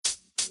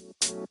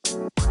What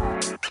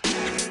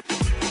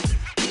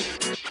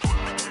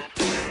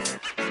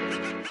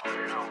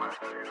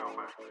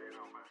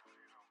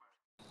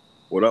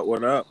up?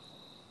 What up?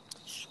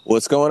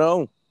 What's going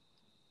on?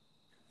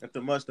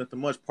 Nothing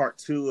much. Part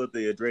 2 of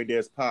the Dre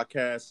Dares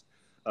podcast.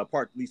 At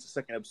least the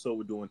second episode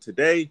we're doing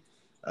today,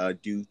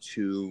 due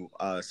to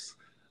us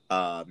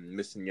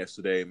missing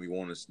yesterday, and we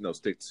want to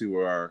stick to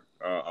our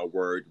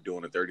word,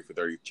 doing a 30 for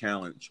 30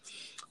 challenge.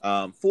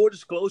 Full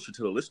disclosure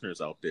to the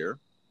listeners out there,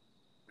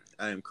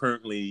 I am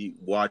currently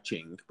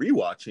rewatching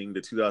the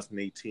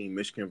 2018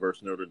 Michigan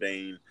versus Notre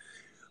Dame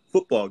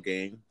football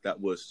game. That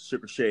was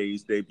Sugar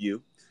Shay's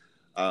debut.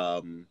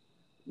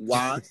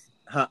 Why?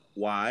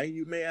 Why,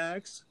 you may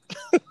ask?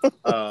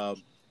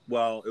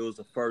 Well, it was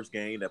the first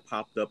game that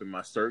popped up in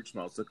my search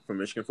when I was looking for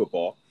Michigan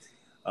football.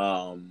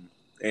 I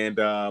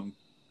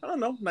don't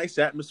know, nice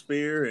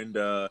atmosphere. And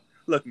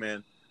look,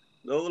 man,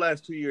 the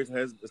last 2 years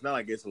it's not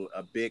like it's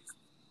a big,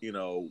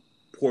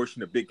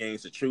 portion of big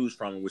games to choose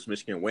from in which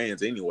Michigan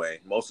wins anyway.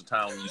 Most of the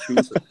time when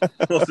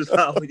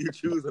you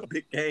choose a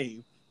big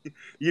game,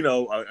 you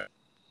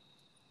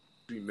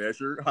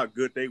measure how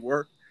good they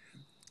were.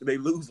 They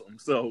lose them.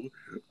 So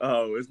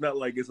it's not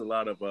like it's a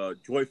lot of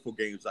joyful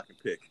games I can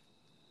pick.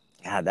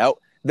 Yeah, I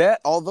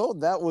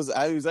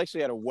was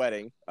actually at a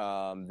wedding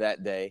that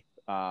day.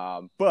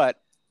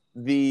 But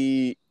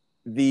the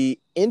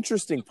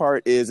interesting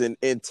part is,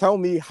 and tell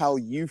me how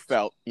you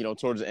felt,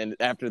 towards the end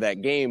after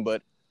that game.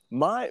 But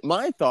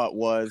my thought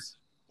was,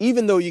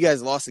 even though you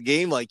guys lost the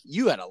game, like,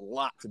 you had a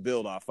lot to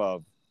build off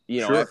of,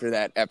 Sure. after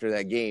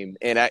that game.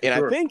 And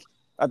Sure.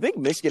 I think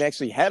Michigan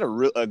actually had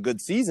a good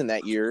season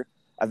that year.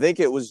 I think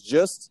it was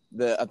just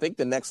the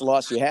next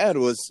loss you had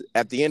was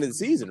at the end of the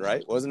season,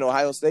 right? Wasn't it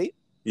Ohio State?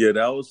 Yeah,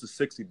 that was the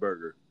 60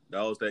 burger.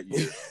 That was that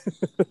year.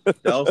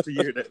 That was the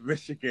year that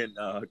Michigan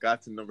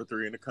got to number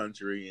 3 in the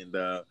country, and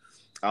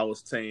I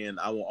was saying,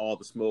 I want all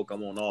the smoke. I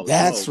want all the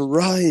That's smoke.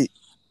 That's right.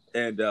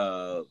 And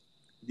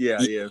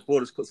full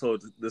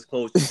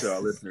disclosure to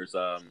our listeners.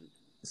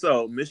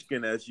 So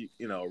Michigan, as you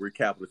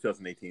recap the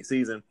 2018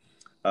 season,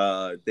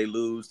 they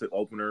lose the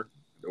opener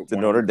to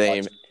Notre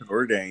Dame.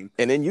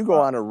 And then you go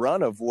on a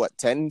run of what,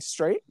 10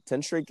 straight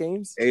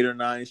games? 8 or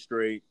 9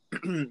 straight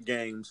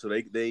games. So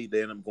they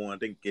end up going, I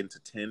think, getting to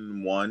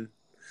 10-1.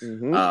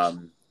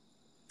 Mm-hmm.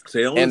 So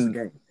they don't lose the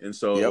game. And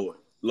so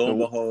lo and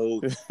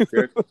behold,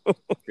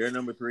 they're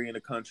number 3 in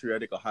the country. I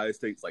think Ohio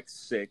State's like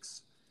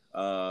 6.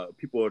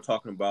 People are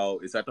talking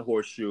about, is that the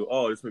horseshoe?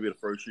 Oh, this may be the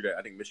first year that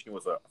I think Michigan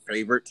was a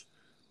favorite,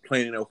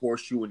 playing in a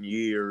horseshoe in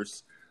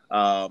years.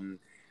 A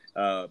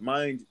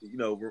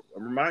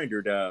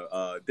reminder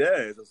that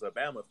Dez is a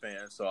Bama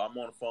fan, so I'm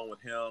on the phone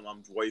with him.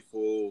 I'm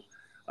joyful.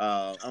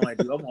 I'm like,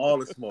 dude, I'm all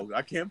the smoke.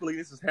 I can't believe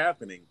this is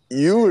happening.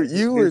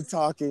 You were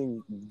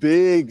talking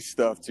big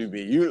stuff to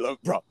me. You,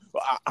 bro,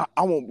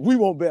 we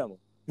want Bama.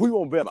 We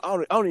want Bama.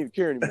 I don't even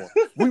care anymore.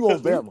 We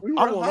want Bama.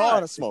 I want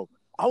all the smoke.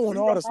 I want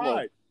all the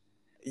smoke.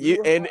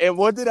 And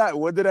what did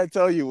I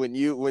tell you when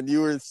you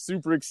were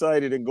super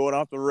excited and going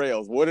off the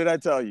rails? What did I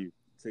tell you?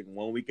 Take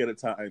 1 week at a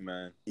time,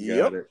 man. You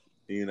gotta,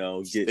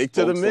 stick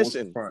to the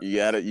mission.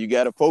 You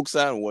gotta focus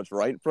on what's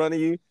right in front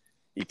of you.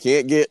 You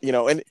can't get,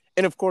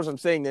 and of course I'm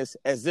saying this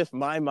as if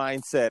my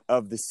mindset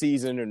of the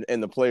season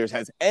and the players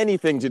has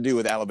anything to do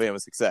with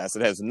Alabama's success.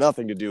 It has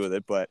nothing to do with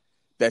it, but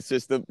that's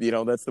just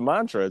that's the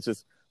mantra. It's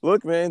just,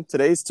 look, man,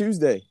 today's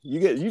Tuesday. You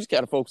just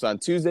gotta focus on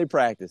Tuesday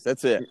practice.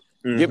 That's it.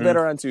 Mm-hmm. Get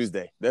better on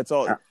Tuesday. That's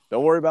all.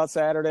 Don't worry about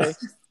Saturday.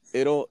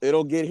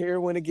 It'll get here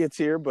when it gets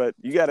here, but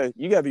you gotta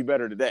be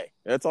better today.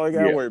 That's all you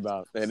gotta worry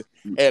about. And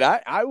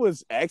I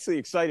was actually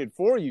excited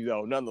for you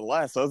though,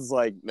 nonetheless. I was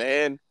like,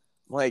 man,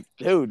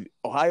 dude,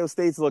 Ohio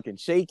State's looking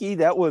shaky.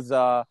 That was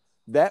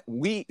that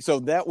week.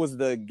 So that was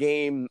the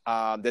game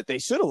that they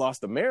should have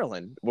lost to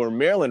Maryland, where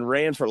Maryland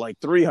ran for like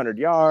 300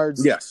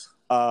 yards. Yes.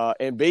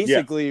 And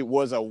basically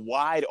was a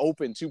wide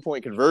open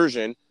 2-point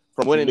conversion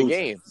from winning the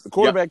game. The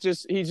quarterback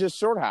just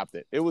short hopped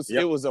it. It was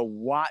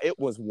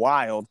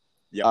wild.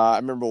 Yep. I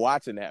remember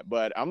watching that,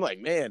 but I'm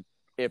like, man,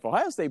 if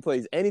Ohio State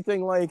plays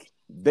anything like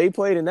they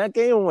played in that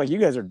game, I'm like, you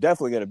guys are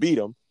definitely going to beat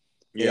them.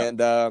 Yeah.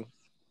 And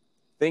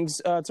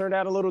things turned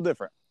out a little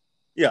different.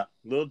 Yeah, a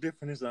little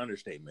different is an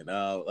understatement.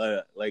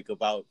 Like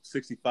about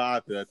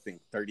 65 to I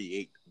think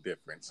 38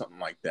 different, something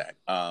like that.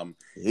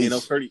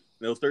 Those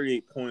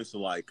 38 points are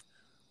like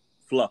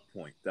fluff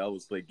points. That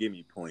was like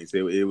gimme points.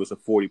 It was a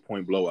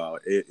 40-point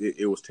blowout.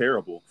 It was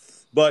terrible,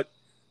 but.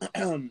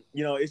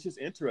 It's just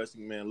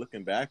interesting, man,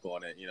 looking back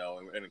on it,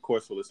 and of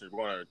course, for listeners,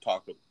 we're going to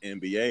talk about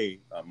NBA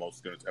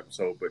most of this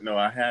episode, but no,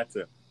 I had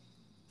to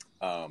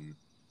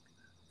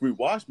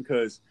rewatch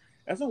because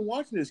as I'm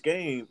watching this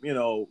game,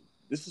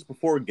 this is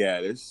before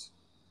Gaddis.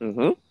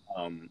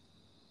 Mm-hmm.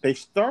 They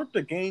start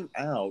the game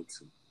out,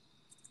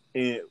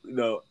 and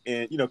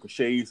because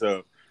Shay's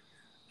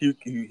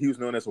he was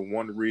known as a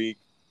one-read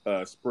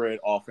spread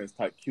offense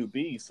type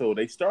QB, so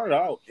they start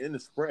out in the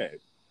spread,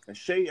 and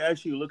Shay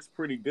actually looks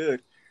pretty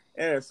good.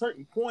 And at a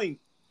certain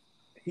point,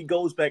 he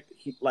goes back.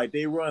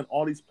 They run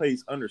all these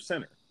plays under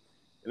center,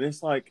 and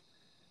it's like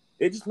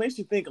it just makes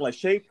you think. Like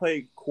Shea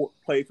played for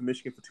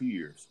Michigan for 2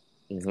 years,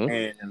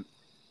 and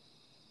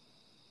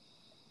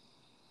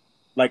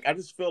like I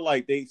just feel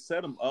like they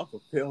set him up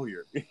for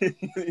failure.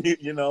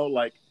 You know,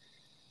 like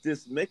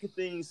just making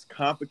things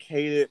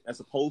complicated as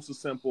opposed to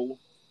simple.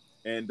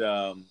 And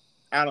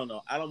I don't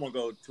know. I don't want to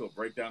go to a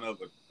breakdown of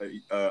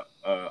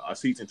a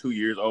season 2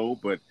 years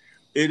old, but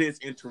it is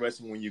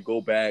interesting when you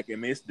go back. I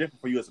mean, it's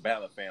different for you as a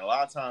Bama fan. A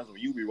lot of times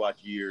when you rewatch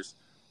years,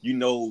 you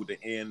know the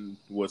end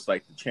was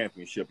like the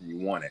championship and you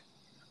won it.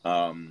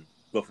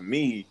 But for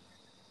me,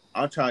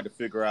 I'm trying to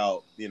figure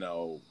out, you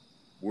know,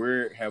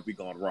 where have we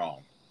gone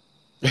wrong?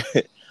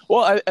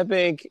 Well, I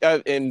think,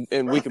 and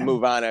we can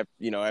move on.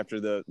 After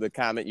the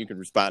comment, you can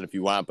respond if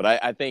you want. But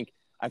I think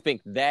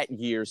that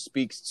year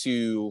speaks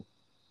to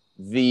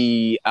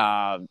the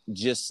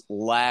just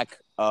lack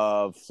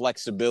of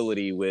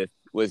flexibility with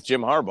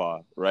Jim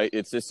Harbaugh, right?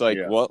 It's just like,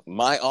 well,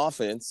 my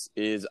offense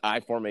is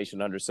I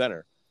formation under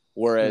center,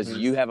 whereas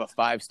you have a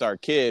 5-star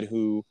kid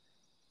who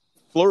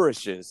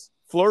flourishes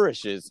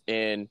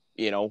in,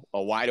 you know,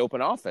 a wide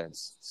open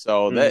offense.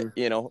 So that,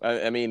 you know,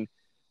 I mean,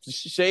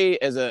 Shea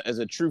as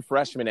a true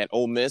freshman at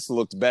Ole Miss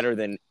looked better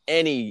than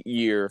any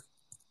year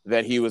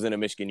that he was in a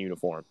Michigan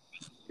uniform.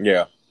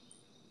 Yeah.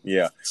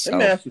 So. Let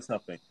me ask you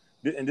something.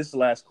 And this is the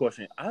last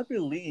question. I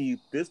believe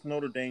this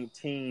Notre Dame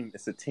team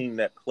is a team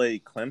that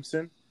played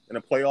Clemson in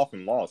a playoff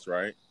and lost,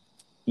 right?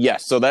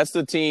 Yes. So that's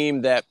the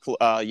team that,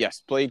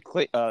 played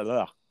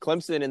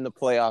Clemson in the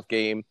playoff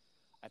game.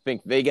 I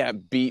think they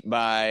got beat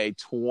by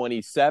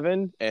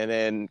 27, and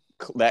then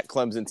that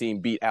Clemson team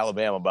beat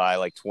Alabama by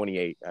like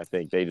 28. I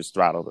think they just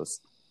throttled us.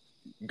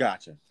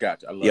 Gotcha. I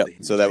love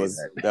it. So that was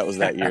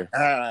that year.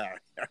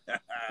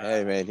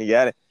 Hey man, you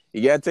got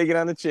to take it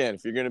on the chin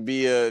if you're gonna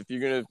be a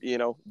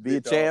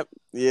champ.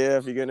 Yeah,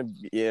 if you're gonna,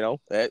 you know,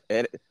 that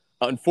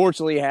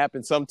unfortunately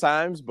happens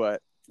sometimes, but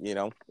you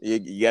know,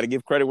 you got to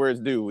give credit where it's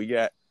due. We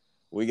got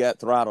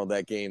throttled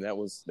that game. That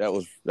was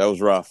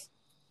rough.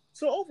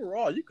 So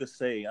overall, you could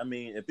say, I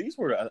mean, if these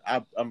were,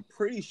 I'm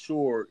pretty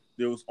sure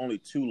there was only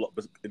 2,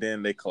 but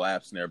then they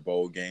collapsed in their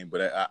bowl game.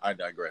 But I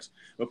digress.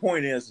 The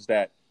point is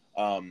that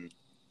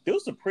there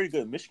was a pretty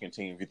good Michigan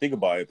team. If you think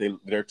about it,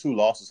 their 2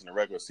 losses in the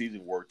regular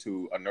season were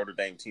to a Notre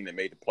Dame team that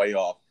made the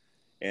playoff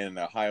and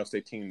an Ohio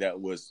State team that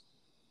was,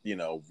 you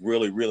know,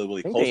 really, really,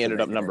 really close. They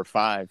ended up number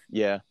 5.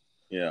 Yeah.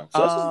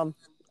 So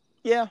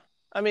yeah.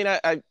 I mean,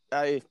 I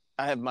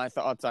have my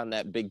thoughts on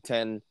that Big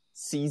Ten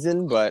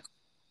season, but.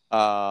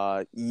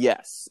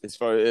 Yes, as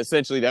far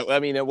essentially that, I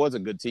mean, it was a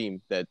good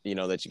team that, you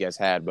know, that you guys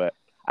had, but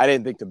I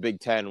didn't think the Big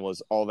Ten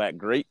was all that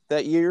great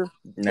that year.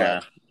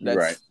 Nah, that's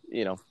right.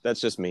 You know, that's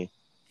just me.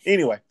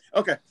 Anyway,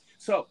 okay.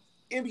 So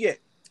NBA,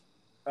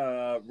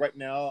 right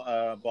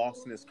now,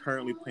 Boston is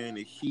currently playing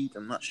the Heat.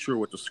 I'm not sure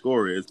what the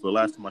score is, but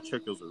last time I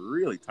checked, it was a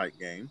really tight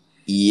game.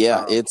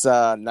 Yeah, it's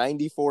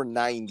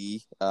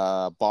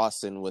 94-90,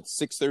 Boston with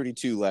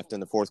 6:32 left in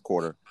the fourth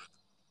quarter.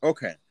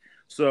 Okay.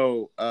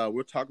 So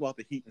we'll talk about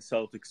the Heat and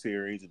Celtics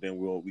series, and then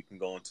we can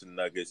go into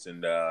Nuggets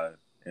and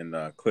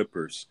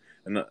Clippers.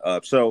 And Heat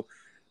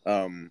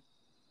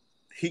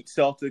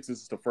Celtics. This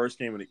is the first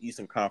game of the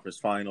Eastern Conference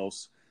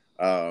Finals.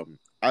 I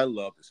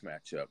love this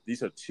matchup.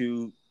 These are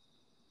two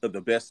of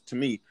the best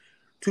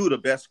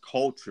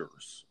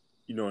cultures,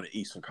 you know, in the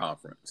Eastern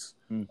Conference.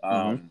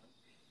 Mm-hmm.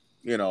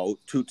 You know,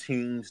 2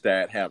 teams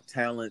that have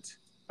talent,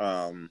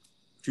 2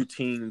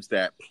 teams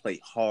that play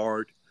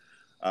hard.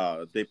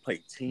 They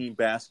play team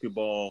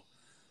basketball.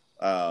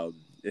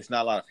 It's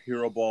not a lot of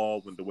hero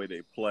ball with the way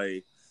they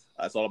play.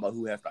 It's all about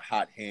who has the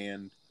hot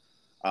hand.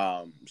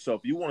 So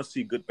if you want to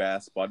see good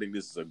basketball, I think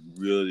this is a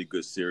really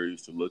good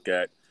series to look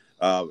at.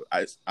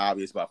 It's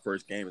obvious about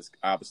first game. It's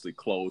obviously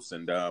close,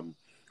 and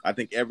I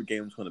think every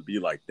game is going to be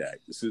like that.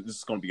 This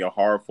is going to be a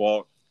hard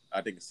fought,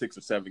 I think, a 6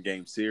 or 7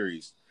 game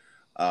series.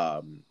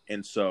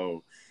 And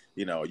so,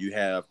 you know,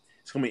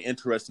 it's going to be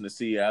interesting to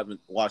see. I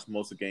haven't watched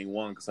most of game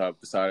 1 because I've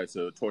decided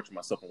to torture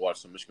myself and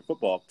watch some Michigan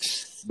football.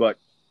 But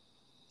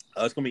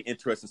it's going to be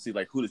interesting to see,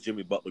 like, who does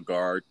Jimmy Butler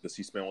guard? Does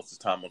he spend most of his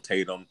time on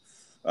Tatum?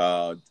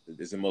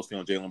 Is it mostly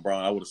on Jaylen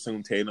Brown? I would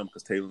assume Tatum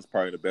because Tatum's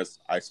probably the best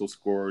ISO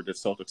scorer that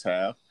Celtics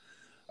have.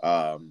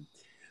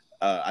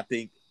 I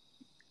think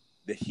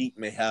the Heat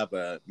may have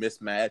a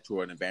mismatch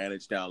or an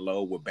advantage down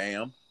low with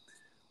Bam.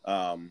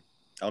 I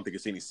don't think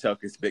it's any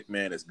Celtics big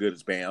man as good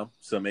as Bam.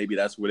 So maybe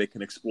that's where they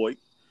can exploit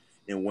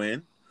and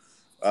win.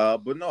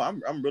 But no,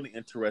 I'm really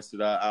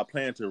interested. I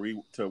plan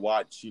to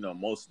watch, you know,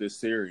 most of this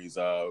series,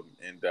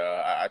 and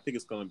I think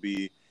it's going to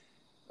be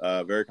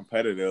very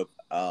competitive.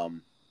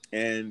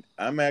 And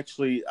I'm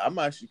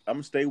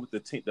gonna stay with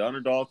the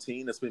underdog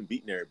team that's been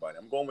beating everybody.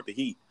 I'm going with the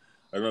Heat.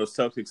 I know the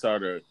Celtics are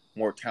the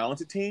more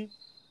talented team,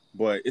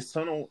 but it's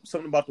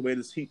something about the way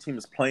this Heat team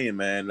is playing,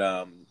 man.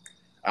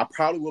 I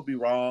probably will be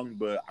wrong,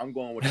 but I'm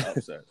going with the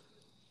upset.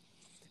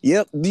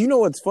 Yep. Do you know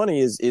what's funny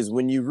is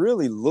when you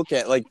really look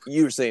at, like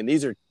you were saying,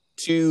 these are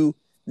 2,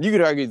 you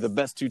could argue the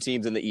best 2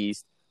 teams in the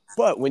East,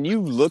 but when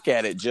you look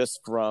at it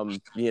just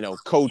from, you know,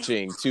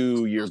 coaching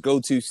to your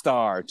go-to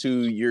star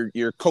to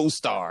your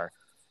co-star,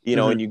 you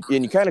know, and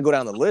you kind of go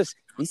down the list,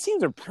 these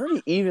teams are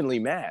pretty evenly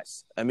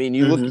matched. I mean,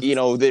 you look, you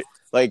know, that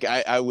like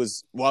I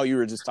was while you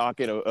were just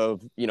talking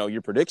of you know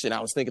your prediction,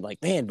 I was thinking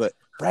like, man, but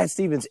Brad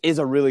Stevens is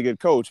a really good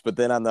coach. But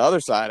then on the other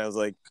side, I was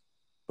like,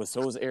 but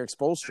so is Eric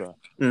Spoelstra.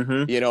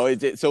 You know,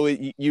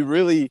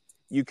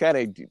 you kind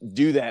of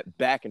do that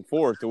back and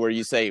forth to where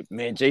you say,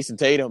 man, Jason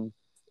Tatum,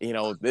 you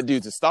know, that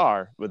dude's a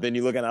star. But then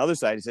you look on the other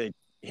side, you say,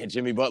 yeah,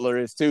 Jimmy Butler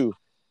is too.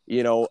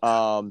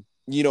 I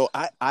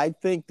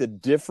think the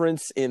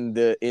difference in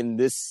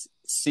this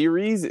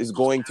series is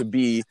going to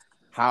be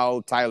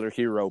how Tyler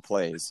Hero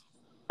plays.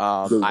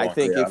 I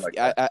think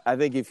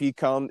if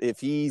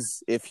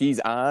he's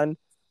on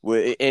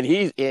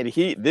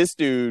this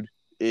dude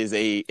is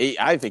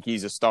I think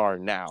he's a star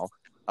now.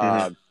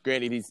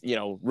 Granted, he's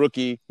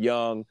rookie,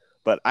 young,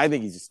 but I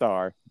think he's a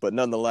star. But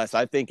nonetheless,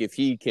 I think if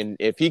he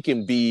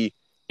can be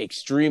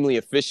extremely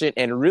efficient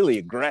and really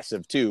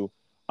aggressive too,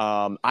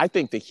 I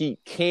think the Heat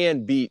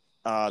can beat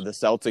the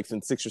Celtics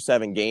in 6 or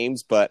 7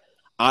 games. But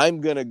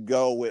I'm gonna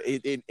go with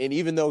it. And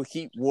even though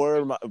Heat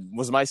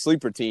was my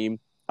sleeper team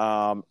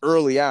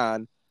early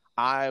on,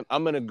 I'm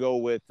gonna go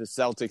with the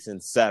Celtics in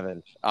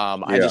 7.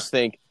 I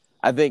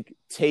think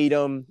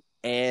Tatum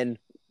and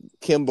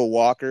Kemba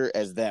Walker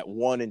as that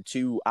 1 and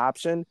 2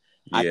 option,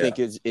 I think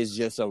is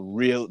just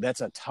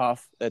that's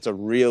a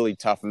really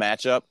tough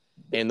matchup.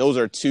 And those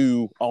are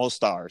 2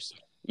 all-stars,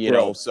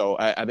 know, so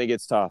I think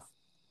it's tough.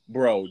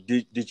 Bro,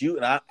 did you,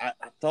 and I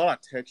thought I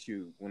texted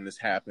you when this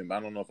happened, but I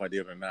don't know if I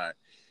did or not.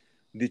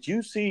 Did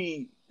you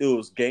see it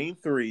was game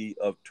 3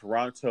 of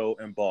Toronto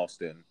and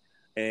Boston?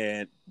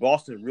 And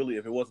Boston really,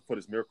 if it wasn't for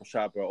this miracle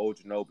shot by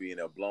Ojinobi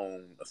and a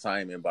blown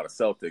assignment by the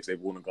Celtics, they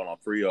wouldn't have gone on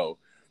 3-0.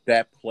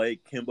 That play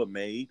Kemba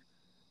made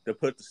to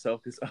put the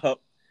Celtics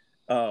up,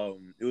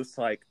 it was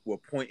like,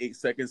 0.8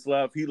 seconds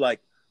left. He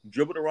like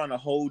dribbled around the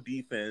whole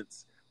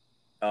defense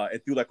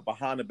and threw like a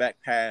behind the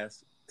back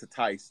pass to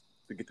Tice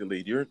to get the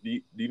lead. Do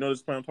you know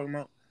this play I'm talking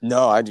about?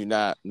 No, I do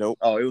not. Nope.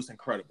 Oh, it was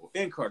incredible.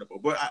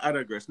 But I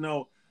digress.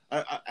 No,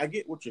 I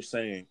get what you're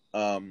saying.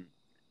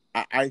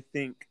 I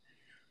think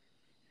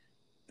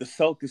the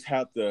Celtics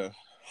have the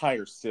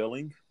higher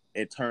ceiling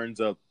in terms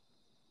of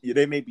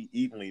they may be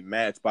evenly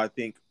matched, but I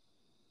think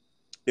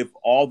if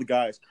all the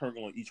guys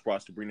currently on each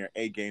roster bring their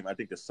A game, I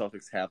think the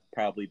Celtics have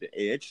probably the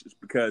edge. It's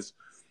because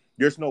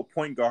there's no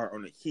point guard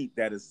on the Heat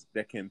that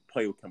can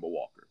play with Kemba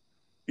Walker.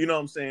 You know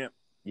what I'm saying?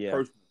 Yeah.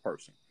 Person to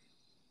person.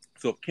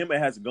 So if Kemba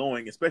has it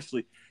going,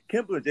 especially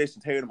Kemba and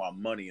Jason Tatum are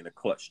money in the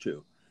clutch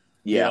too.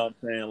 Yeah. You know what I'm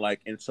saying?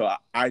 Like, and so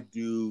I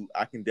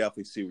can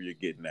definitely see where you're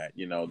getting at.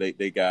 You know,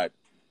 they got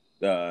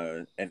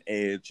an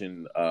edge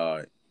and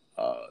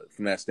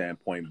from that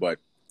standpoint, but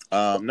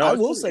no, I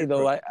will say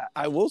though,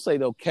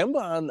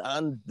 Kemba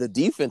on the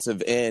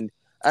defensive end,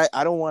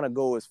 I don't want to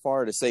go as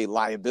far to say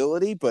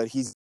liability, but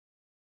he's a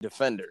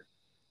defender.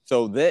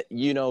 So that,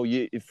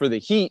 for the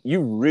Heat,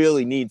 you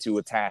really need to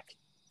attack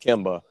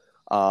Kemba.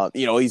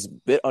 He's a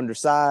bit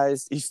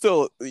undersized. He's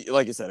still,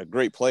 like I said, a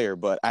great player,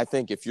 but I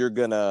think if you're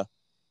gonna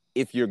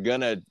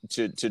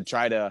to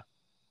try to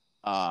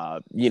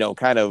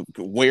kind of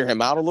wear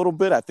him out a little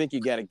bit, I think you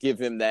got to give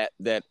him that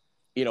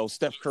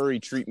Steph Curry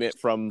treatment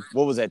from,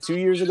 what was that, 2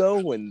 years ago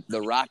when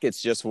the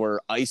Rockets just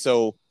were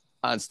ISO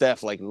on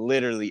Steph, like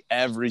literally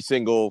every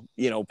single,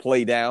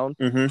 play down.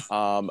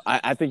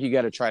 I think you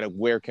got to try to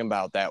wear Kemba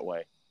out that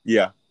way.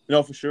 Yeah,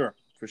 no, for sure.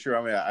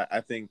 I mean,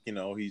 I think, he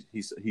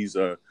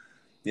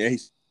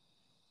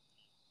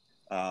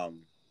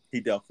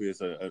definitely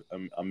is a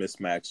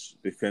mismatch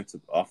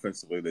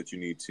offensively that you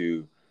need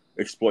to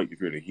exploit if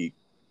you're the Heat,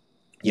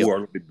 who are a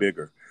little bit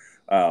bigger.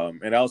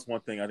 And that was one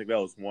thing. I think that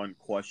was one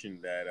question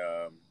that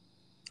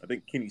I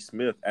think Kenny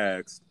Smith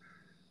asked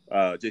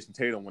Jason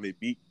Tatum when they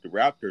beat the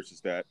Raptors,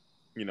 is that,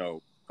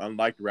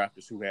 unlike the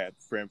Raptors who had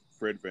Fred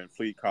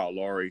VanVleet, Kyle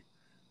Lowry,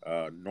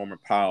 Norman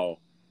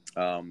Powell,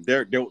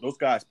 those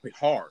guys play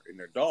hard and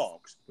they're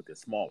dogs, but they're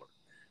smaller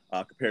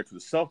compared to the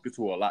Celtics,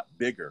 who are a lot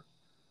bigger.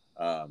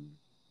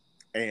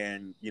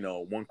 And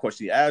one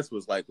question he asked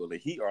was like, well, the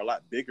Heat are a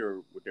lot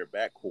bigger with their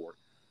backcourt.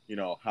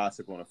 How's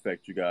it going to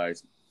affect you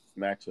guys'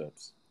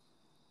 matchups?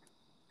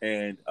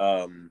 And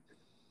I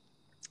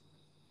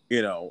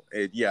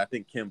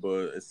think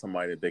Kemba is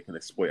somebody that they can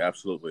exploit,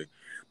 absolutely.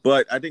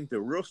 But I think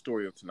the real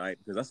story of tonight,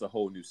 because that's a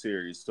whole new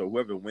series, so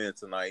whoever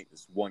wins tonight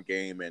is one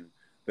game, and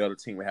the other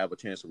team will have a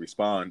chance to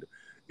respond,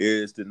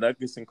 is the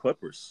Nuggets and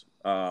Clippers.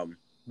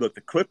 Look,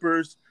 the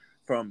Clippers,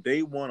 from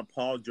day one of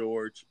Paul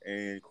George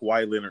and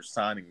Kawhi Leonard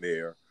signing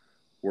there,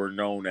 were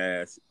known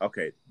as,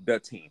 the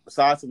team.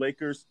 Besides the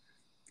Lakers,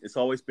 it's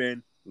always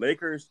been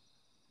Lakers,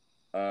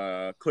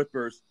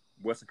 Clippers,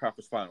 Western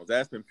Conference Finals.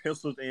 That's been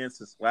penciled in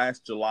since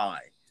last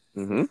July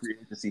when free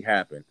agency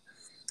happened.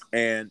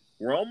 And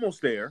we're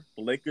almost there.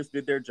 The Lakers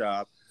did their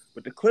job.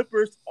 But the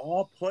Clippers,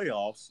 all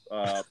playoffs,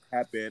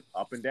 have been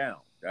up and down.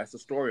 That's the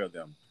story of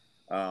them.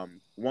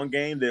 One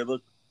game, they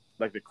look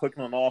like they're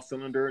clicking on all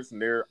cylinders,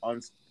 and they're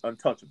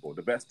untouchable.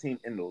 The best team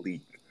in the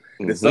league.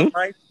 The some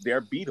nights,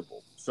 they're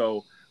beatable.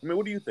 So, I mean,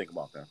 what do you think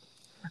about that?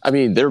 I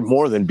mean, they're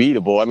more than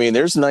beatable. I mean,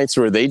 there's nights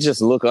where they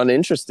just look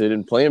uninterested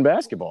in playing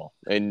basketball,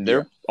 and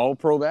they're all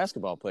pro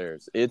basketball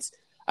players. It's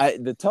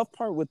the tough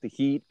part with the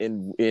Heat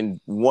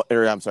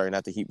I'm sorry,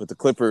 not the Heat, but the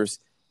Clippers.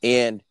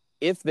 And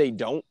if they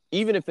don't,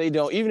 even if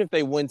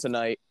they win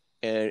tonight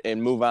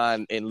and move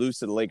on and lose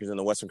to the Lakers in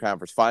the Western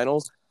Conference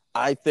Finals,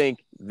 I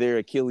think their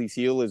Achilles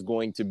heel is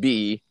going to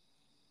be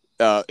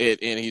and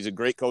he's a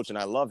great coach and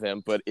I love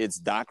him, but it's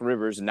Doc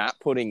Rivers not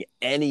putting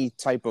any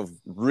type of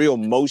real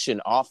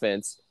motion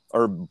offense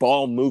or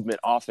ball movement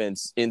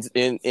offense in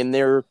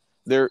their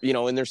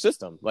in their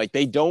system. Like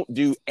they don't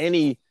do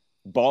any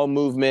ball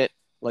movement,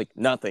 like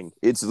nothing.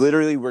 It's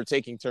literally we're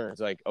taking turns.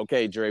 Like,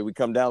 okay, Dre, we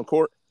come down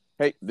court.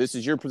 Hey, this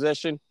is your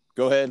possession.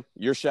 Go ahead,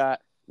 your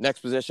shot.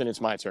 Next possession,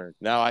 it's my turn.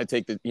 Now I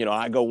take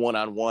I go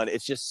one-on-one.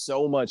 It's just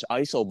so much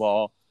ISO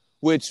ball,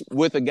 which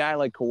with a guy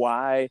like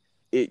Kawhi,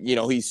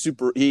 he's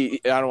I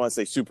don't want to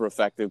say super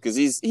effective because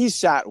he's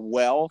shot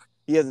well.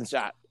 He hasn't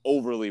shot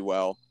overly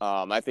well.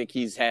 I think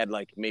he's had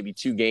like maybe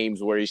 2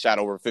 games where he shot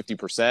over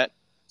 50%.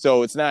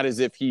 So it's not as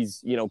if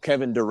he's,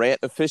 Kevin Durant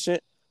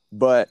efficient,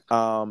 but,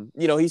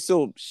 he's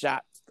still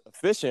shot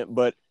efficient.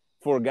 But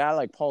for a guy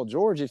like Paul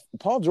George, if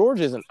Paul George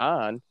isn't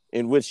on,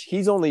 in which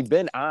he's only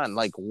been on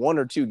like 1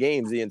 or 2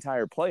 games the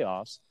entire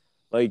playoffs,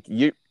 like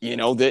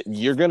that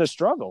you're going to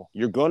struggle.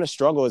 You're going to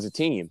struggle as a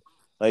team.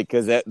 Like,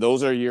 because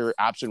those are your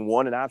option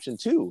 1 and option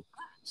 2.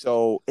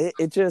 So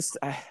it just,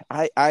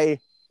 I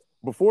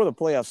before the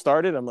playoffs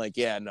started, I'm like,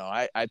 yeah, no,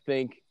 I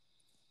think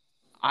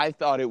I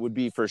thought it would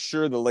be for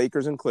sure the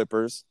Lakers and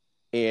Clippers.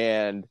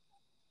 And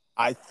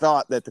I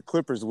thought that the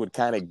Clippers would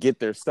kind of get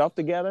their stuff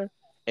together.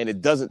 And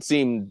it doesn't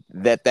seem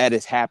that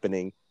is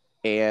happening.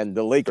 And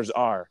the Lakers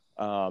are.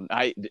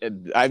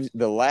 The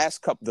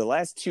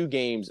last 2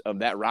 games of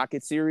that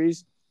Rocket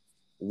series,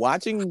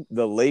 watching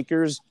the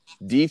Lakers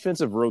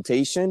defensive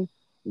rotation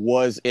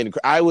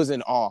I was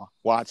in awe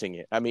watching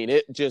it. I mean,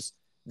 it just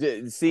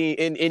see,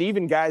 and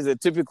even guys that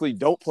typically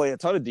don't play a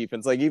ton of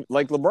defense, like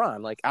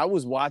LeBron, like I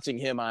was watching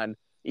him on,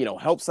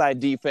 help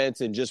side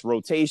defense and just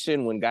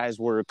rotation when guys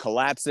were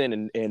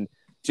collapsing and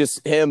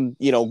just him,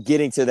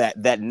 getting to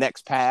that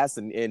next pass.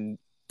 And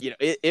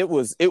it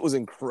was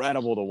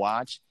incredible to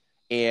watch.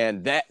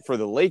 And that for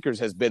the Lakers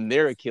has been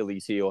their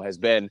Achilles heel, has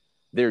been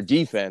their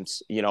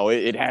defense.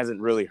 It hasn't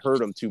really hurt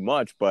them too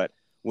much, but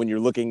when you're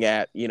looking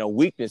at,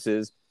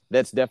 weaknesses,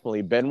 that's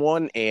definitely been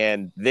one,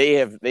 and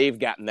they've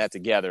gotten that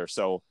together.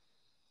 So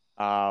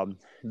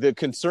the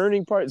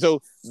concerning part,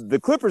 so the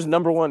Clippers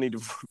number 1 need to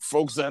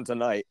focus on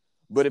tonight.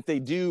 But if they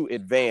do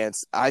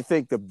advance, I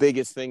think the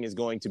biggest thing is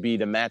going to be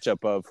the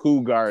matchup of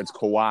who guards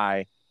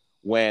Kawhi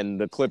when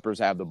the Clippers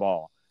have the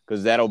ball,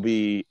 because that'll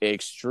be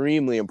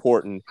extremely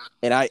important.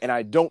 And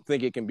I don't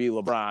think it can be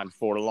LeBron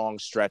for long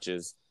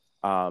stretches,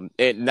 and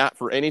not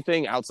for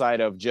anything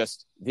outside of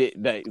just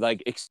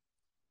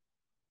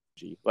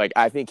like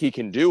I think he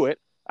can do it.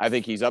 I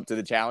think he's up to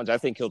the challenge. I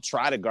think he'll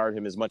try to guard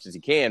him as much as he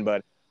can,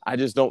 but I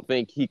just don't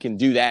think he can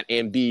do that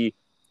and be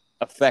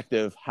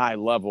effective high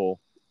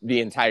level the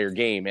entire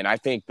game. And I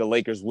think the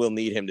Lakers will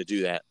need him to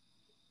do that.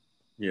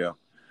 Yeah.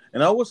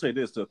 And I will say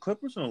this, the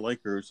Clippers and the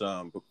Lakers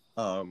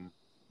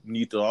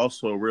need to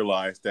also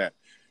realize that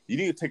you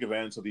need to take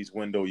advantage of these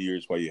window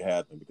years while you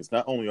have them, because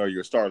not only are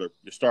your star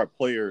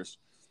players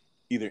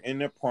either in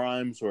their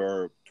primes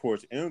or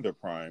towards the end of their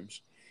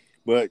primes,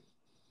 but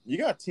you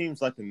got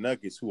teams like the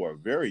Nuggets who are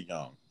very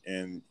young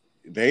and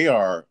they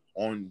are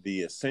on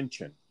the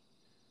ascension.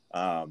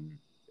 And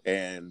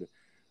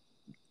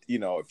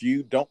if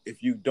you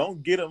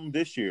don't get them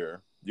this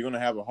year, you're going to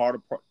have a harder.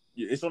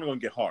 It's only going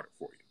to get harder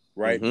for you,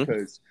 right? Mm-hmm.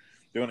 Because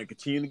they're going to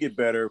continue to get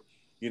better.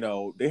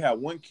 They have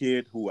one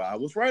kid who I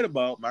was right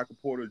about, Michael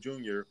Porter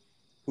Jr.,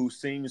 who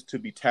seems to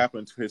be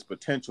tapping into his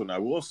potential.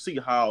 Now we'll see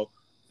how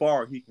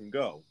far he can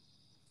go,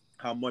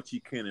 how much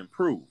he can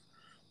improve.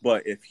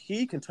 But if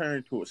he can turn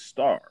into a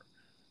star,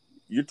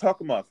 you're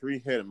talking about a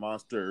 3-headed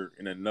monster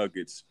in the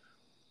Nuggets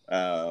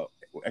at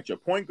your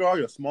point guard,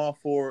 your small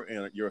forward,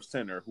 and your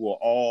center, who are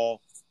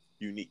all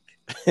unique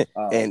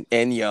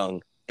and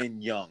young.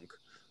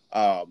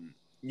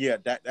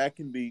 That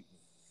can be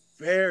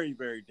very,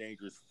 very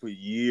dangerous for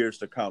years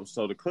to come.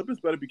 So the Clippers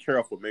better be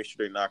careful, make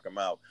sure they knock them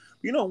out.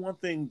 One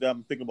thing that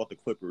I'm thinking about the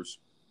Clippers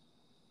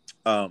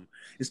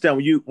is that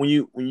when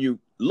you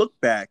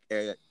look back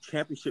at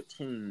championship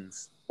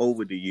teams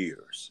over the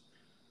years,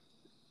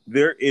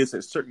 there is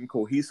a certain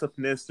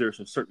cohesiveness, there's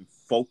a certain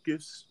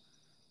focus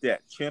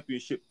that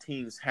championship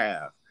teams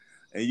have.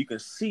 And you can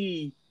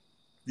see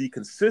the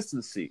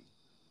consistency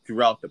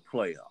throughout the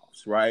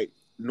playoffs, right?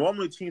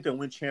 Normally teams that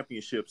win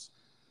championships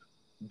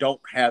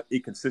don't have a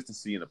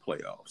consistency in the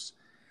playoffs.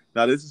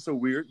 Now, this is a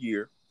weird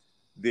year.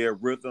 Their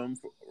rhythm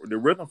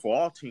for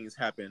all teams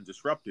have been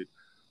disrupted.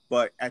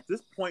 But at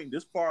this point,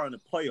 this far in the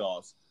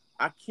playoffs,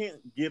 I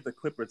can't give the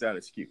Clippers that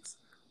excuse,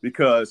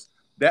 because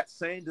that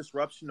same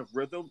disruption of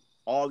rhythm,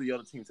 all the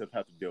other teams have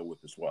had to deal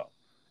with as well.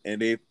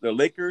 And the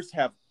Lakers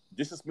have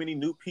just as many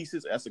new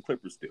pieces as the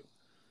Clippers do.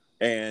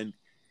 And,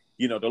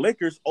 the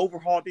Lakers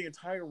overhauled the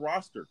entire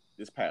roster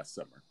this past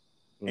summer.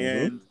 Mm-hmm.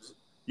 And,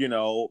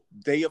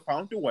 they have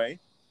found a way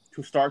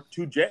to start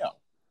to gel.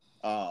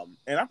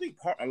 And I think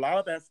a lot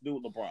of that has to do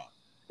with LeBron.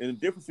 And the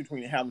difference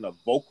between having a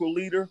vocal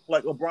leader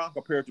like LeBron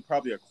compared to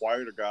probably a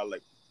quieter guy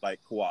like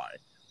Kawhi,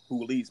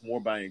 who leads more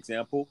by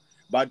example.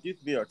 But I do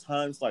think there are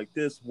times like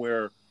this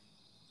where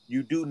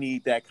you do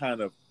need that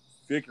kind of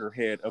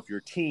figurehead of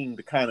your team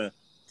to kind of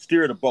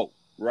steer the boat,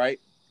 right?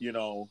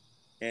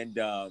 And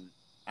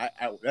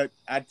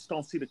I just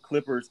don't see the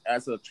Clippers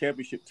as a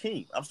championship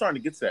team. I'm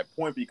starting to get to that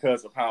point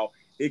because of how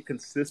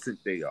inconsistent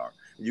they are.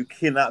 You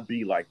cannot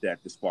be like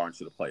that this far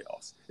into the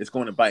playoffs. It's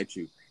going to bite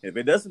you. And if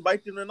it doesn't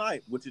bite them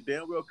tonight, which it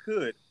damn well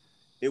could,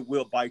 it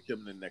will bite them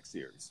in the next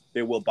series.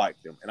 It will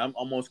bite them. And I'm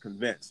almost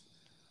convinced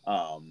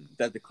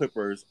that the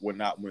Clippers will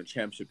not win a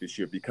championship this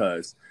year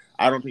because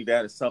I don't think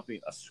that is a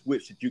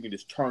switch that you can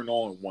just turn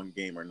on one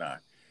game or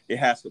not. It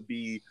has to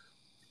be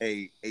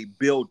a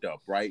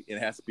build-up, right? It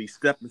has to be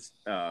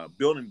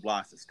building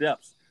blocks and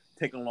steps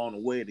taken along the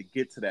way to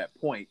get to that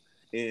point.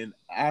 And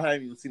I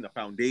haven't even seen the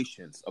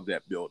foundations of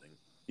that building.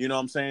 You know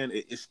what I'm saying?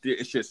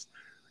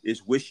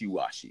 It's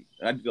wishy-washy.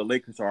 And I think the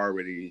Lakers are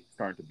already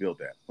starting to build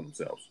that for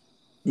themselves.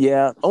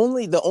 Yeah.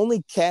 The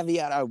only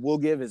caveat I will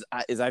give is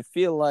I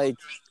feel like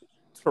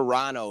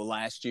Toronto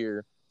last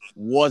year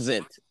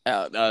wasn't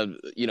a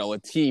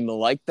team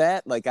like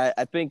that. Like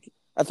I think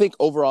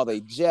overall they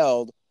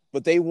gelled,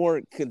 but they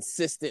weren't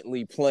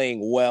consistently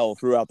playing well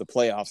throughout the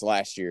playoffs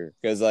last year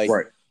because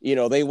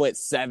they went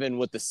 7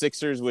 with the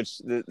Sixers, which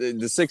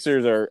the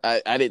Sixers are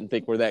I didn't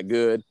think were that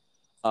good.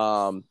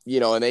 And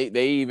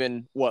they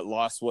even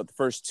lost the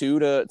first 2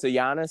 to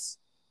Giannis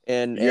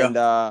and in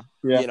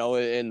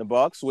the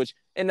Bucks, which,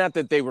 and not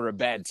that they were a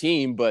bad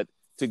team, but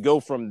to go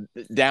from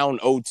down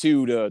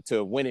 0-2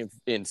 to winning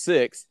in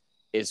 6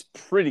 is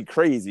pretty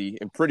crazy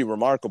and pretty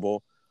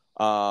remarkable.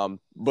 But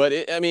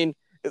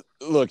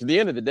look, at the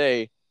end of the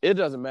day, it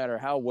doesn't matter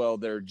how well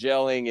they're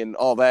gelling and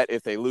all that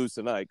if they lose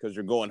tonight because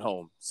you're going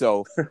home.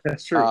 So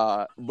that's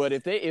true. But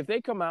if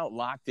they come out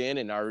locked in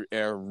and are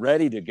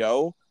ready to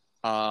go,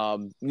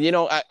 I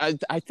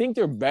think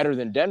they're better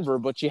than Denver,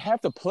 but you have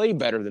to play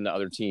better than the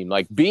other team.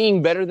 Like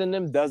being better than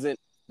them doesn't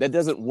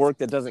work.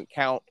 That doesn't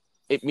count.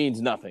 It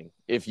means nothing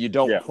if you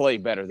don't play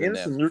better than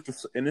them.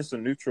 It's a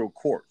neutral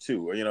court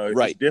too.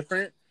 It's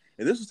different.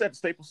 And this was at the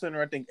Staples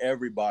Center. I think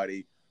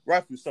everybody,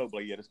 rightfully so,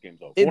 but this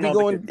game's over. It'd be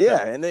going,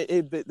 and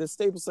the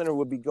Staples Center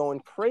would be going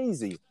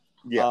crazy.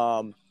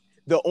 Yeah.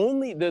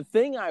 The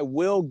thing I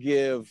will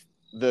give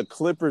the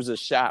Clippers a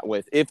shot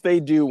with if they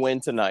do win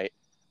tonight,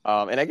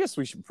 and I guess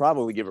we should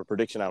probably give a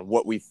prediction on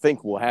what we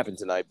think will happen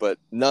tonight. But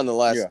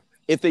nonetheless,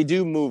 if they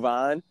do move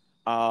on,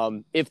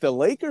 if the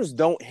Lakers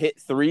don't hit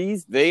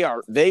threes, they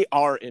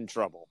are in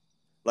trouble.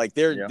 Like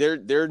they're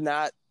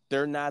not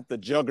the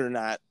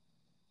juggernaut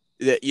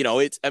that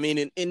it's. I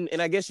mean,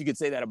 and I guess you could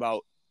say that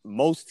about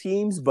most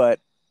teams, but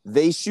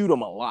they shoot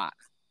them a lot.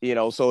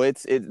 So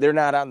they're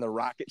not on the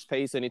Rockets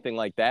pace, anything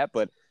like that,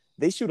 but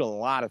they shoot a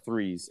lot of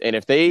threes. And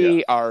if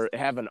they are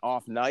have an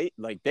off night,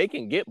 like they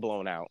can get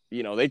blown out.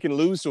 They can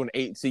lose to an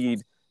 8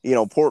 seed,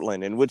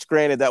 Portland, and which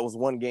granted that was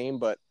one game,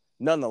 but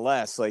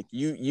nonetheless, like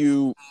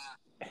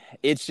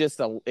it's just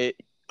a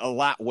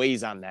lot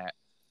weighs on that.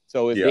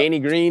 So if Danny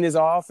Green is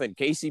off and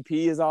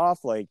KCP is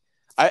off, like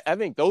I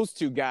think those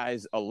two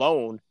guys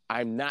alone,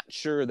 I'm not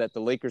sure that the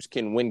Lakers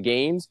can win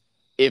games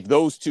if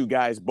those two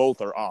guys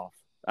both are off.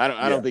 I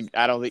don't think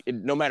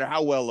no matter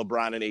how well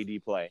LeBron and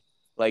AD play,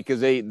 like, cause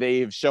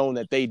they've shown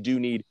that they do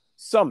need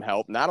some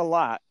help, not a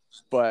lot,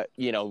 but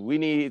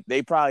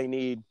they probably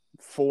need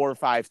 4 or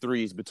 5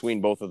 threes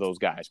between both of those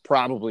guys,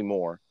 probably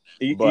more.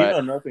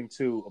 But nothing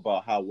too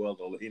about how well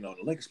the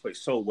Lakers play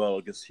so well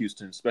against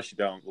Houston, especially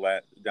down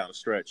the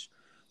stretch.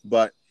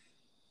 But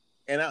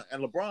and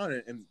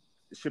LeBron and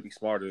should be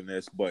smarter than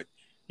this, but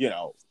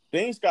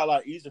things got a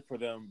lot easier for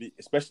them.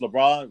 Especially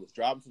LeBron was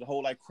driving to the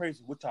hole like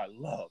crazy, which I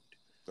loved.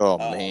 Oh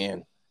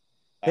man,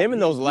 him in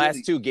those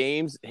last 2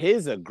 games,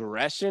 his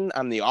aggression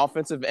on the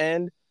offensive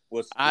end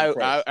was. I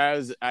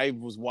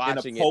was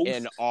watching it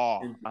in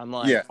awe. I'm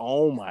like,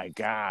 oh my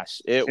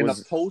gosh, it was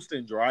the post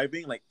and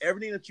driving, like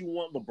everything that you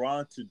want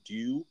LeBron to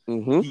do,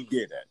 he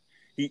did that.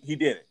 He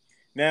did it.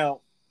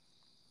 Now,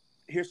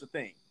 here's the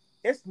thing: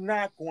 it's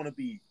not going to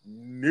be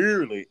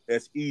nearly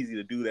as easy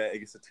to do that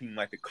against a team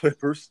like the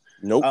Clippers.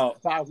 Nope.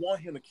 But I want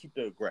him to keep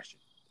the aggression.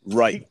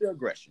 Right. Keep the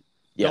aggression.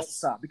 Yes. Don't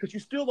stop, because you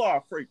still are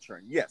a freight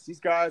train. Yes, these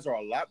guys are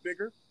a lot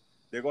bigger.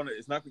 You're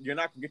not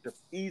gonna get the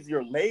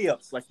easier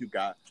layups like you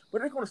got, but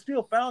they're gonna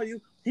still foul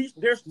you.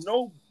 There's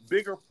no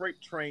bigger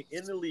freight train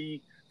in the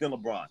league than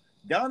LeBron.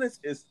 Giannis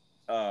is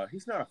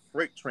he's not a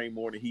freight train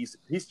more than he's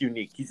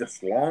unique. He's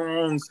just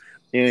long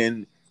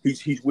and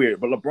he's weird.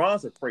 But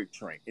LeBron's a freight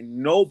train, and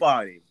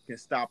nobody can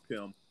stop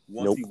him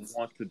once he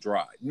wants to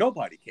drive.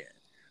 Nobody can.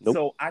 Nope.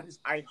 So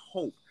I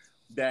hope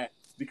that,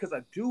 because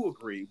I do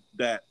agree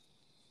that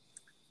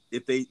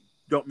if they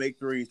don't make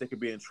threes, they could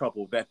be in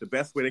trouble. That the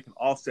best way they can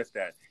offset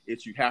that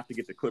is you have to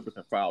get the Clippers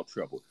in foul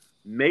trouble.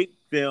 Make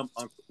them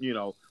foul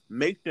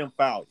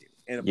you.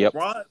 And if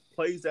LeBron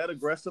plays that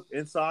aggressive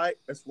inside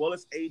as well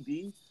as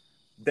AD,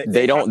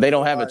 they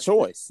don't have a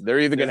choice. They're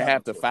either going to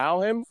have to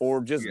foul him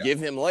or just give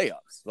him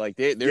layups. Like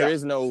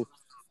there's no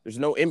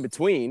in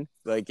between.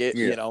 Like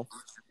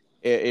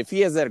if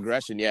he has that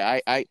aggression,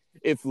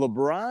 if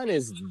LeBron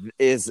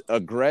is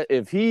aggressive,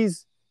 if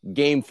he's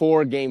game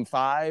 4, game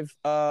 5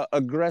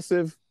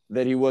 aggressive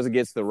that he was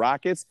against the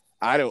Rockets,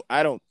 I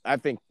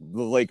think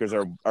the Lakers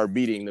are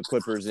beating the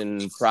Clippers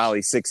in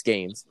probably 6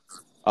 games.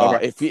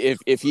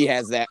 If he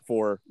has that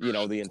for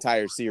the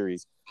entire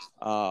series.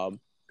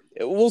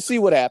 We'll see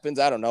what happens.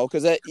 I don't know,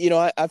 because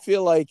I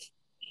feel like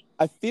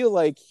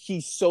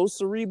he's so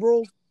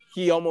cerebral,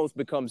 he almost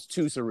becomes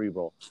too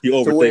cerebral. He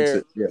overthinks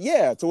it.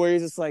 Yeah, to where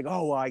he's just like,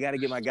 oh well, I got to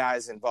get my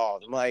guys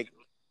involved. I'm like,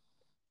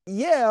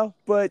 yeah,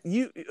 but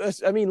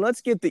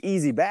let's get the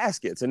easy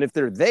baskets, and if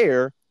they're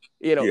there,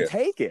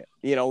 take it.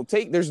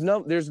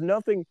 There's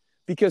nothing,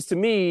 because to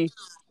me,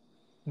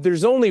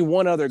 there's only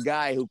one other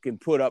guy who can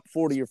put up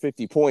 40 or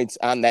 50 points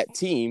on that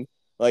team,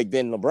 like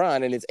than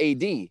LeBron, and it's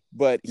AD.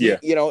 But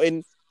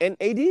and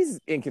AD's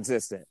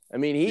inconsistent. I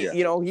mean,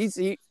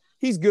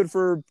 he's good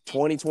for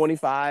 20,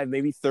 25,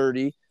 maybe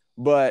 30.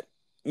 But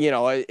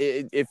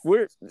if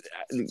we're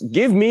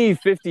give me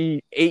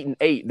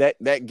 58-8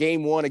 that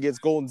game 1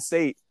 against Golden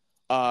State,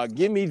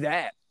 give me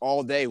that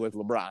all day with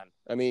LeBron.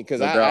 I mean, because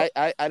I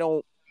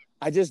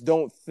just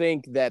don't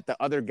think that the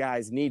other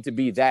guys need to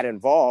be that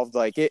involved.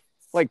 Like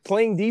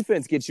playing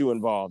defense gets you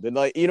involved, and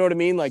you know what I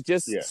mean. Like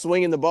just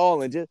swinging the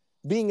ball and just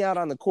being out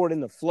on the court in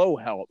the flow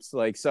helps.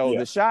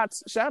 The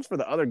shots for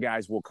the other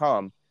guys will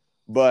come,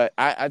 but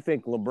I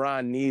think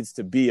LeBron needs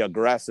to be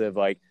aggressive.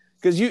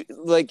 Because you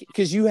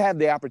have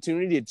the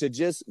opportunity to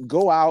just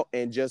go out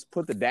and just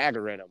put the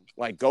dagger in them.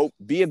 Like, go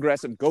be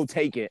aggressive, go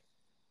take it.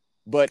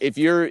 But if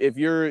you're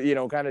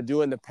kind of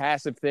doing the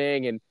passive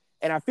thing, and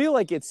I feel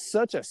like it's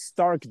such a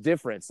stark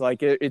difference.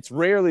 Like it's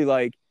rarely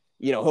like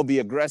he'll be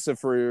aggressive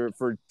for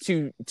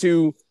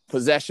two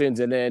possessions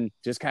and then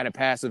just kind of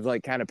passive,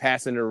 like kind of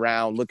passing it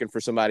around, looking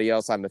for somebody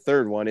else on the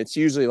third one. It's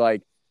usually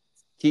like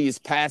he's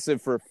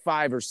passive for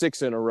 5 or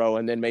 6 in a row,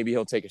 and then maybe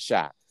he'll take a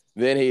shot.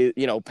 Then he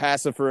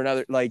passive for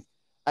another. Like,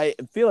 I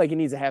feel like he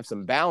needs to have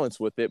some balance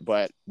with it,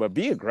 but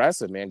be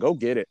aggressive, man. Go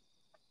get it.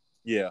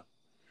 Yeah,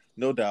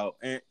 no doubt.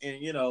 And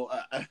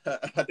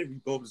I think we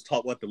both just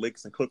talked about the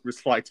Lakers and Clippers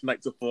fight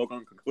tonight's a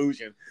foregone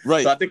conclusion.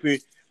 Right. So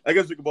I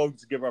guess we can both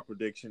just give our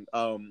prediction.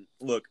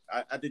 Look,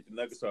 I think the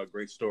Nuggets are a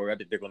great story. I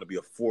think they're going to be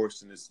a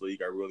force in this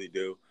league. I really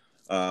do.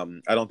 I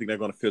don't think they're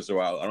going to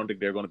fizzle out. I don't think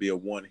they're going to be a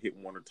one-hit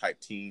wonder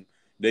type team.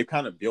 They've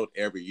kind of built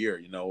every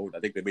year. I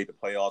think they made the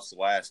playoffs the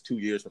last 2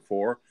 years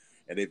before,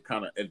 and they've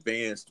kind of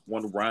advanced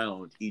one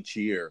round each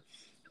year.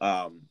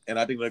 And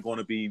I think they're going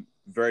to be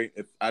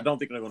I don't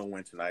think they're going to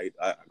win tonight.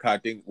 I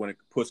think when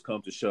push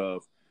comes to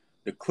shove,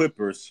 the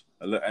Clippers,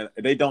 and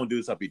they don't do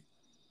this, I'll be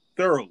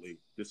thoroughly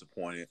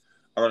disappointed,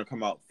 are going to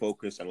come out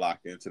focused and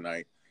locked in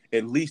tonight,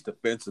 at least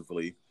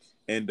defensively.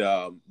 And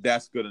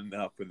that's good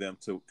enough for them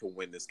to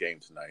win this game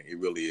tonight. It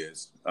really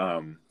is.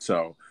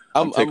 So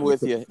I'm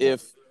with you.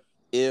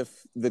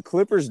 If the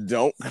Clippers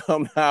don't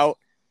come out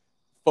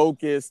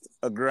focused,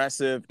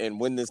 aggressive, and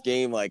win this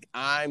game, like,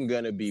 I'm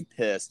going to be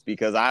pissed,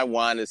 because I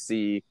want to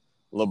see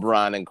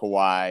LeBron and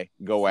Kawhi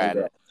go at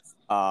it.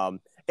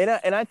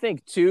 And I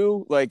think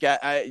too, like,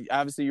 I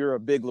obviously you're a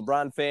big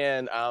LeBron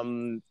fan.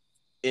 I'm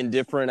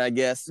indifferent, I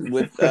guess,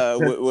 with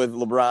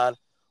LeBron.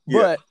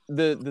 But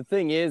the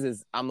thing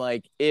is I'm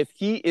like, if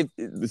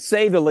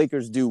say the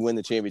Lakers do win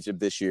the championship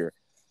this year,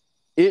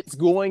 it's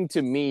going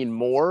to mean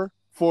more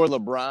for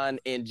LeBron,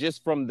 and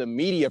just from the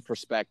media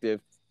perspective,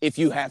 if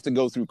you have to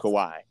go through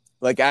Kawhi.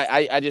 Like,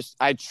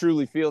 I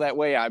truly feel that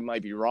way. I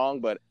might be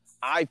wrong, but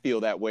I feel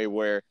that way,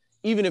 where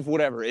even if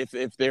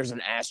there's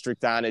an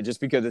asterisk on it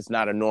just because it's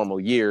not a normal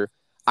year,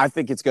 I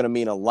think it's going to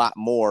mean a lot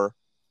more.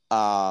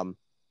 It's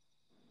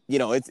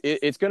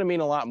going to mean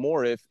a lot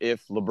more if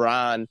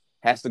LeBron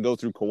has to go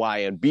through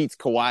Kawhi and beats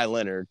Kawhi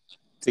Leonard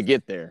to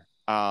get there.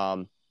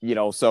 So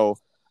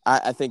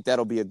I think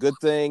that'll be a good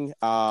thing.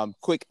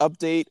 Quick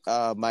update.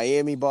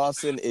 Miami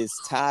Boston is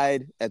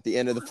tied at the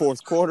end of the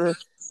fourth quarter.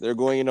 They're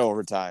going in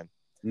overtime.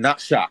 Not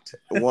shocked.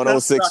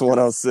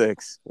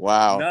 106-106.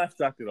 Wow. Not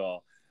shocked at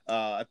all.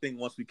 I think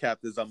once we cap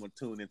this, I'm going to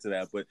tune into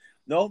that. But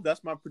no,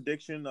 that's my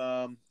prediction.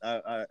 I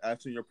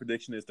assume your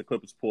prediction is the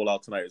Clippers pull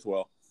out tonight as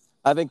well.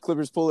 I think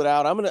Clippers pull it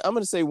out. I'm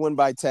gonna say win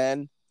by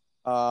 10.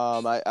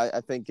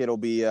 I think it'll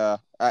be they'll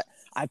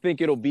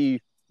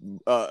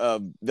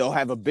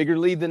have a bigger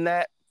lead than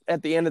that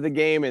at the end of the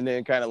game, and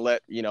then kind of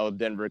let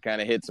Denver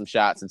kind of hit some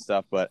shots and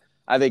stuff. But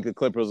I think the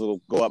Clippers will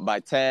go up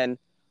by 10.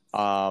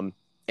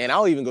 And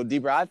I'll even go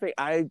deeper. I think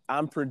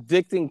I'm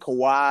predicting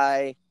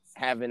Kawhi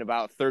having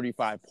about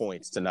 35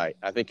 points tonight.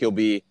 I think he'll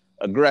be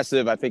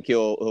aggressive. I think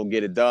he'll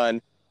get it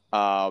done.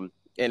 And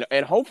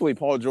hopefully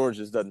Paul George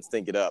just doesn't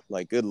stink it up.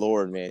 Like, good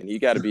Lord, man, you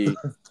got to be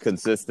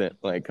consistent.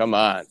 Like, come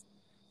on.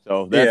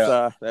 So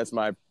that's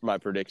my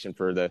prediction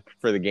for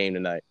the game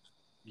tonight.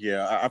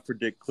 Yeah, I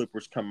predict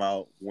Clippers come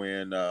out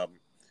when I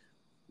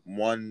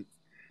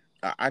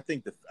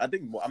think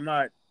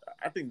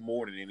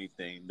more than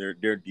anything,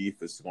 their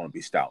defense is going to be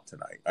stout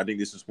tonight. I think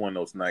this is one of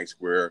those nights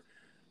where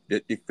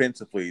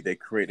defensively, they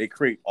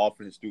create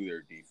offense through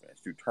their defense,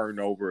 through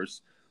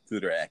turnovers,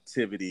 through their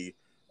activity.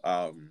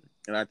 And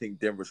I think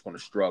Denver's going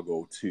to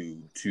struggle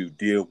to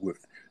deal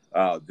with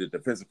the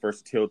defensive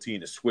versatility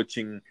and the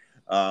switching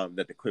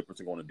that the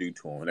Clippers are going to do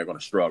to them. And they're going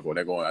to struggle.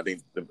 I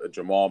think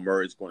Jamal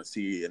Murray is going to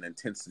see an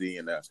intensity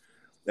and an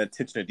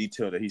attention to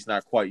detail that he's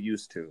not quite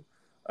used to.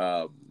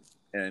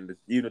 And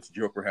even if the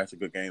Joker has a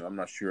good game, I'm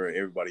not sure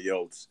everybody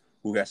else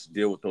who has to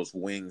deal with those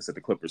wings that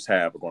the Clippers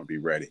have are going to be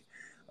ready.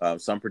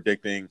 So I'm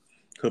predicting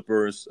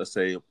Clippers, let's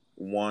say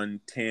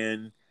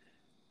 110,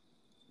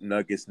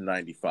 Nuggets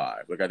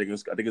 95. Like I think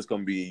it's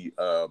going to be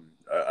a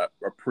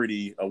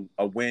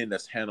win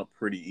that's handled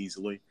pretty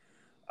easily.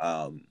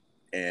 That's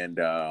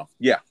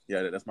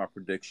my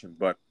prediction.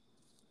 But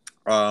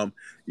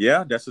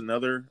that's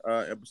another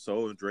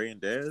episode of Dre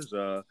and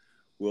Dez.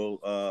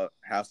 We'll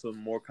have some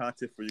more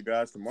content for you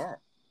guys tomorrow.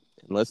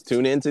 Let's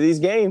tune into these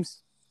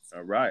games.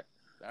 All right,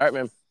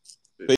 man.